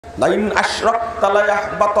Line আশরাকতা লা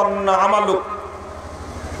ইয়াহবাতান্না আমালুক।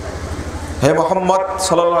 হে মুহাম্মদ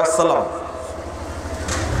সাল্লাল্লাহু আলাইহি সাল্লাম,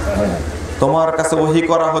 তোমার কাছে ওহী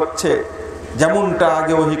করা হচ্ছে যেমনটা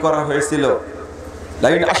আগে ওহী করা হয়েছিল।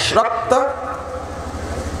 লাইন আশরাকতা,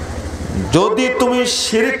 যদি তুমি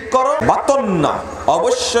শিরক করো, বাতান্না,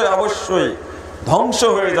 অবশ্যই অবশ্যই ধ্বংস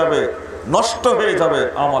হয়ে যাবে, নষ্ট হয়ে যাবে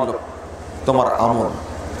আমালুক, তোমার আমল।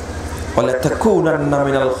 ওয়ালা তাকুনান্না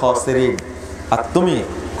মিনাল খাসিরিন, আর তুমি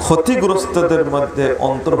ক্ষতিগ্রস্তদের মধ্যে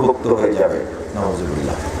অন্তর্ভুক্ত হয়ে যাবে।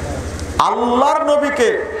 নাউজুবিল্লাহ। আল্লাহর নবীকে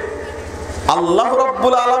আল্লাহ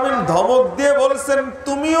রাব্বুল আলামিন ধমক দিয়ে বলছেন,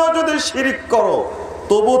 তুমিও যদি শিরক করো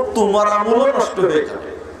তবু তোমার আমলও নষ্ট হয়ে যাবে।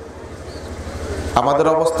 আমাদের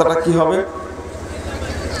অবস্থাটা কি হবে?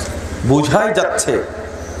 বুঝাই যাচ্ছে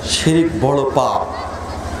শিরক বড় পাপ,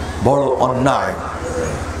 বড় অন্যায়।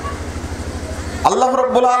 আল্লাহ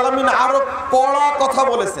রাব্বুল আলামিন আরো কড়া কথা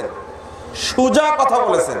বলেছেন, সোজা কথা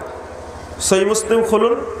বলেছেন। সহিহ মুসলিম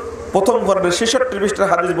খুলুন, প্রথম খণ্ডের 66 পৃষ্ঠার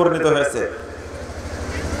হাদিস বর্ণিত হয়েছে।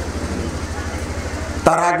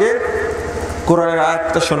 তার আগে কোরআনের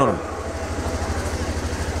আয়াতটা শুনুন।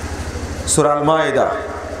 সূরা আল মাইদা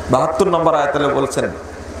 72 নম্বর আয়াতে বলছেন,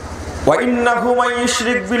 ওয়া ইন্নাহু মান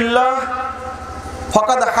ইউশরিক বিল্লাহ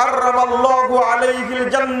ফাকাদ হারামাল্লাহু আলাইহিল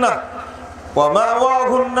জান্নাহ ওয়া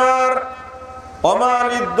মাওয়াহুন নার ওয়া মা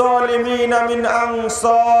লিয-যালিমিনা মিন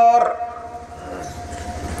আনসার।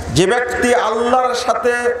 যে ব্যক্তি আল্লাহর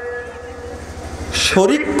সাথে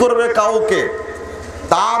শরীক করবে কাউকে,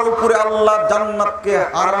 তার উপরে আল্লাহ জান্নাতকে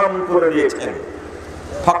হারাম করে দিয়েছেন।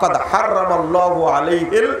 ফাকাদ হারামাল্লাহু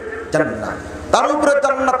আলাইহিল জান্নাহ, তার উপরে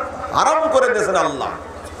জান্নাত হারাম করে দিয়েছেন আল্লাহ।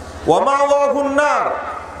 ওয়া মাওয়াহুন নার,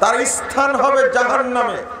 তার স্থান হবে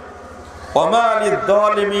জাহান্নামে। ওয়া মা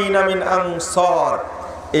লিয-যালিমিনা মিন আনসার,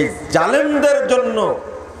 এই জালেমদের জন্য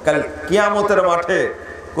কাল কিয়ামতের মাঠে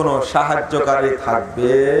কোনো সাহায্যকারী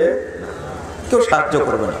থাকবে না, কেউ সাহায্য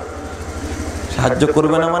করবে না। সাহায্য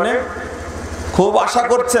করবে না মানে খুব আশা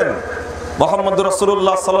করছেন মুহাম্মদ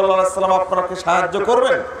রাসূলুল্লাহ সাল্লাল্লাহু আলাইহি ওয়াসাল্লাম আপনাকে সাহায্য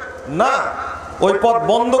করবেন না, ওই পথ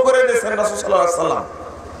বন্ধ করে দিয়েছেন রাসূল সাল্লাল্লাহু আলাইহি ওয়াসাল্লাম।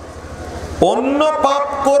 অন্য পাপ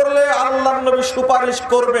করলে আল্লাহর নবী সুপারিশ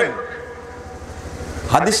করবেন।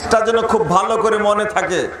 হাদিসটা যেন খুব ভালো করে মনে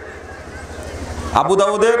থাকে। আবু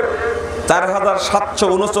দাউদের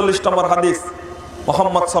 4739 নম্বর হাদিস,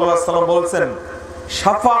 মুহাম্মদ সাল্লাল্লাহু আলাইহি ওয়াসাল্লাম বলছেন,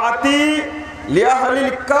 শাফাআতি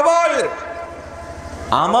লিআহলিল কাবায়ের,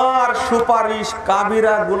 আমার সুপারিশ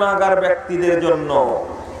কাবিরা গুনাহগার ব্যক্তিদের জন্য।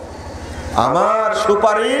 আমার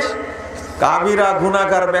সুপারিশ কাবিরা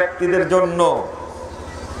গুনাহগার ব্যক্তিদের জন্য।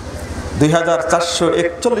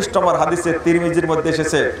 2441 নম্বর হাদিসে তিরমিজির মধ্যে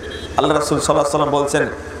এসেছে, আল্লাহ রাসূল সাল্লাল্লাহু আলাইহি ওয়াসাল্লাম বলছেন,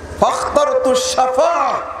 ফাখতারতুশ শাফাআ,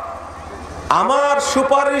 আমার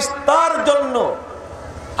সুপারিশ তার জন্য,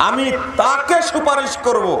 আমি তাকে সুপারিশ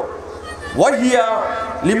করব। ওয়াহিয়া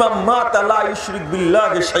লিমান মাতা লা ইউশরিক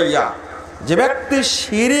বিল্লাহি শাইয়া, যে ব্যক্তি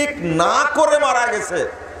শিরিক না করে মারা গেছে,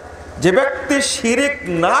 যে ব্যক্তি শিরিক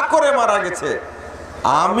না করে মারা গেছে,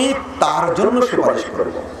 আমি তার জন্য সুপারিশ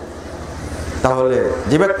করব। তাহলে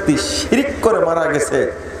যে ব্যক্তি শিরিক করে মারা গেছে,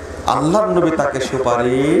 আল্লাহর নবী তাকে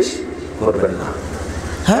সুপারিশ করবেন না।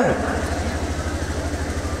 হ্যাঁ,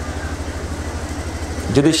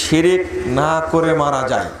 যদি শিরিক না করে মারা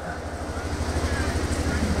যায়,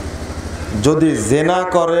 যদি জিনা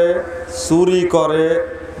করে, চুরি করে,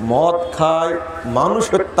 মদ খায়, মানুষ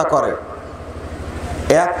হত্যা করে,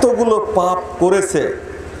 এতগুলো পাপ করেছে,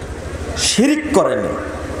 শিরিক করেনি,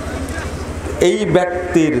 এই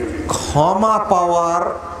ব্যক্তির ক্ষমা পাওয়ার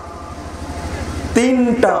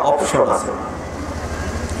 3টা অপশন আছে।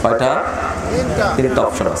 কয়টা? 3টা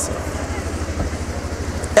অপশন আছে।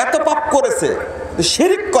 এত পাপ করেছে,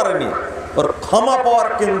 শিরিক করেনি, ওর ক্ষমা পাওয়ার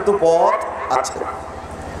কিন্তু পথ আছে।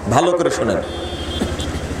 ভালো করে শুনেন।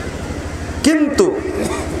 কিন্তু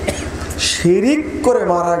শিরিক করে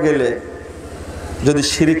মারা গেলে, যদি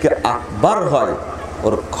শিরিকে আকবার হয়,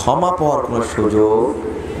 ওর ক্ষমা পাওয়ার কোনো সুযোগ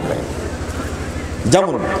নেই।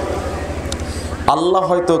 যেমন আল্লাহ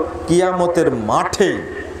হয়তো কিয়ামতের মাঠে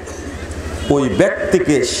ওই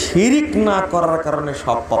ব্যক্তিকে শিরিক না করার কারণে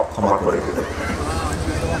সব পাপ ক্ষমা করে দেবে।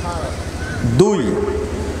 2,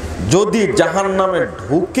 যদি জাহান্নামে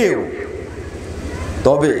ঢুকেও,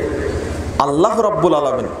 তবে আল্লাহ রাব্বুল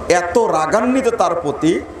আলামিন এত রাগান্বিত তার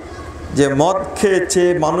প্রতি যে মদ খেয়েছে,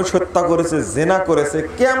 মানুষ হত্যা করেছে, জিনা করেছে,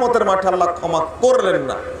 কিয়ামতের মাঠে আল্লাহ ক্ষমা করলেন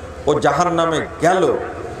না, ও জাহান্নামে গেল।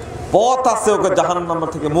 পথ আছে ওকে জাহান্নাম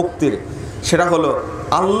থেকে মুক্তির, সেটা হলো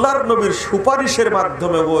আল্লাহর নবীর সুপারিশের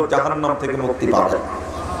মাধ্যমে ও জাহান্নাম থেকে মুক্তি পাবে।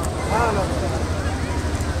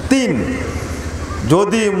 3,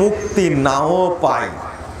 যদি মুক্তি নাও পায়,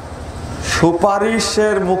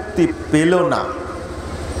 সুপারিশের মুক্তি পেল না,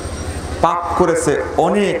 পাপ করেছে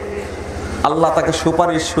অনেক, আল্লাহ তাকে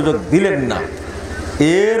সুপারিশ সুযোগ দিলেন না,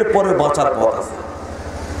 এরপরে বাঁচার পথ আছে।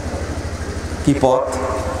 কি পথ?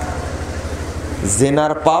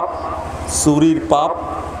 জেনার পাপ, চুরির পাপ,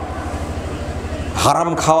 হারাম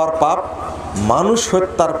খাওয়ার পাপ, মানুষ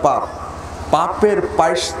হত্যার পাপ, পাপের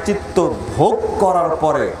প্রায়শ্চিত্ত ভোগ করার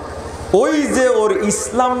পরে ওই যে ওর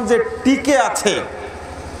ইসলাম যে টিকে আছে,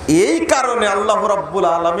 এই কারণে আল্লাহ রাব্বুল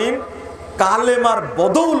আলামিন কালেমার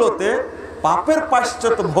বদৌলতে পাপের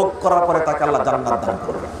প্রায়শ্চিত্ত ভোগ করার পরে তাকে আল্লাহ জান্নাত দান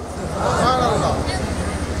করবে।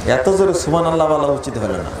 এত জোরে সুবহানাল্লাহ বলা উচিত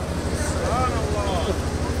হলো না।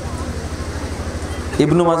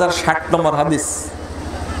 ইবনু মাজার 60 নম্বর হাদিস।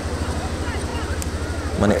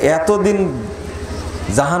 মানে এতদিন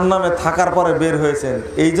জাহান্নামে থাকার পরে বের হয়েছেন,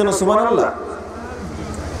 এই জন্য সুবহানাল্লাহ।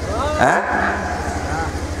 হ্যাঁ,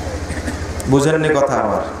 বুঝেননি কথা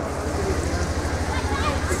আমার?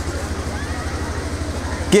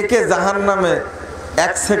 কে কে জাহান্নামে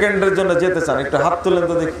 1 সেকেন্ডের জন্য যেতে চান? একটু হাত তুলেন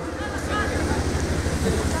তো দেখি।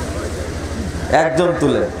 একজন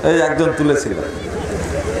তুলে, এই একজন তুলেছিল।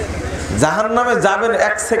 জাহান্নামে যাবেন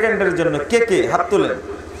 1 সেকেন্ডের জন্য, কে কে হাত তুলেন?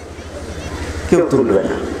 কেউ তুলবে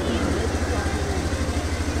না।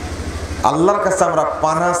 আল্লাহর কাছে আমরা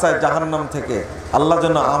পানাহ চাই জাহান্নাম থেকে। আল্লাহ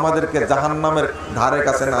যেন আমাদেরকে জাহান্নামের ধারে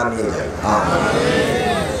কাছে না নিয়ে যায়।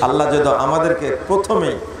 আল্লাহ যেন আমাদেরকে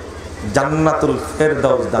প্রথমে জান্নাতুল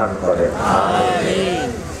ফেরদাউস দান করে।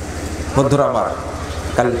 বন্ধুরা আমার,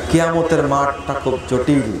 কাল কিয়ামতের মাঠটা খুব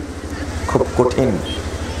জটিল, খুব কঠিন,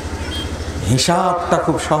 হিসাবটা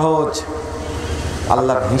খুব সহজ।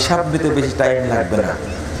 আল্লাহর হিসাব নিতে বেশি টাইম লাগবে না।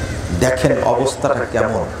 দেখেন অবস্থাটা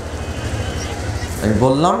কেমন। আমি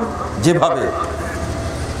বললাম যেভাবে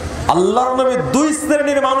আল্লাহর নবী 2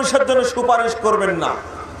 শ্রেণীর মানুষের জন্য সুপারিশ করবেন না।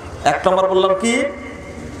 1 নম্বর বললাম কি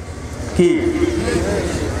কি,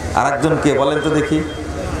 আর একজন কে বলেন তো দেখি?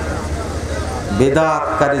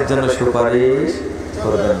 বেদাতকারীর জন্য সুপারিশ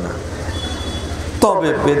করবেন না। তবে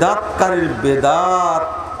বেদাতকারীর বেদাত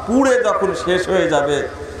পুড়ে যখন শেষ হয়ে যাবে,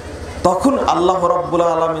 তখন আল্লাহ রাব্বুল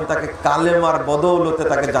আলামিন তাকে কালেমার বদৌলতে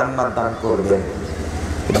তাকে জান্নাত দান করবেন।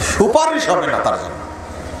 সুপারিশ হবে না তার জন্য,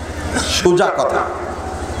 সোজা কথা।